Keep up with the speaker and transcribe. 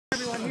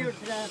here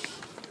to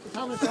the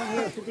Thomas down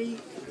here to the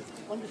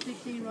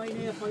U-16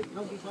 Roinn A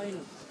county final.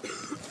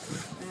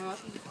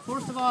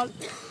 First of all,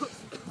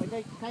 I'd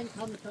like to thank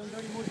Thomastown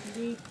very much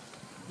indeed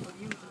for the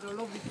use of their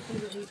lovely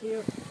facilities here.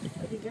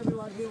 I think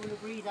everyone here will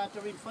agree that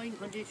they're in fine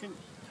condition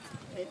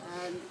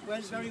and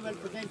very well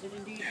presented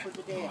indeed for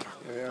today.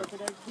 So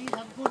please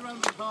have a good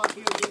round of applause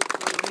here.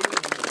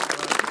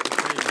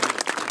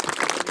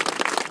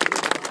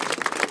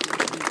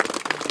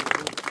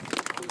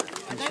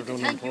 I'd like to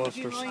thank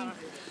you, Ryan,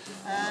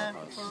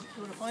 for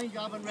doing a fine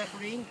job on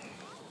refereeing,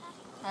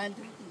 and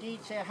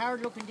indeed say a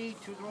hard look indeed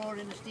to the Roar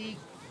in the Steag.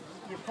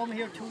 You've come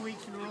here 2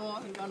 weeks in a row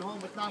and gone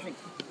home with nothing.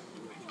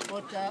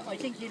 But I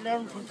think you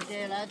learned from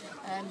today, lads,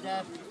 and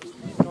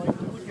you know,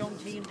 you've a good young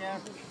team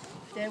there.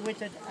 Stay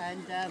with it,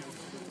 and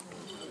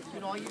you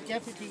know, you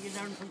definitely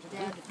learn from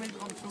today, and it will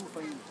come through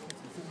for you.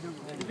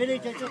 The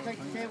village, I'd just like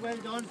to say well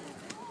done,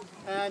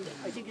 and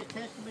I think it's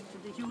testament to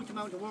the huge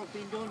amount of work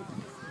being done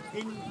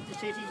in the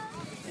city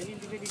and in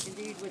the village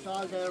indeed with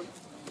all their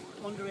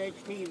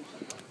underage teams.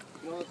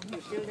 You know,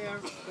 you're still there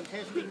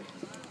contesting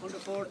under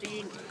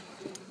 14,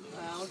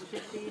 under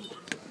 16,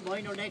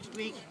 minor next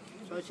week,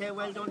 so I'd say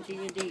well done to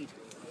you indeed.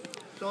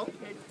 So,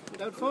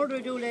 without further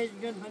ado, ladies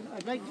and gentlemen,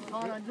 I'd like to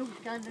call on Luke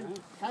Scanlon,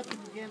 captain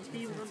of the James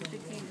Stevens under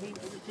 16 team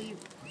to receive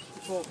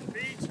the trophy.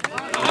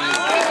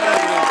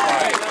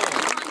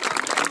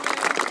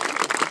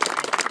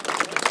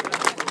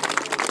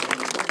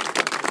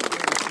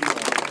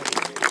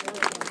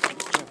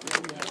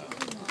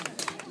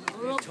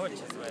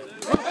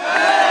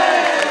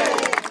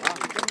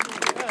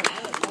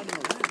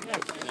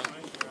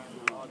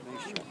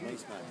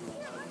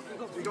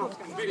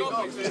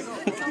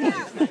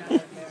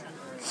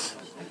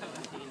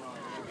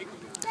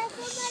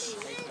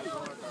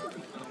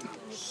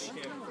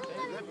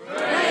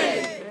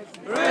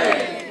 Hooray!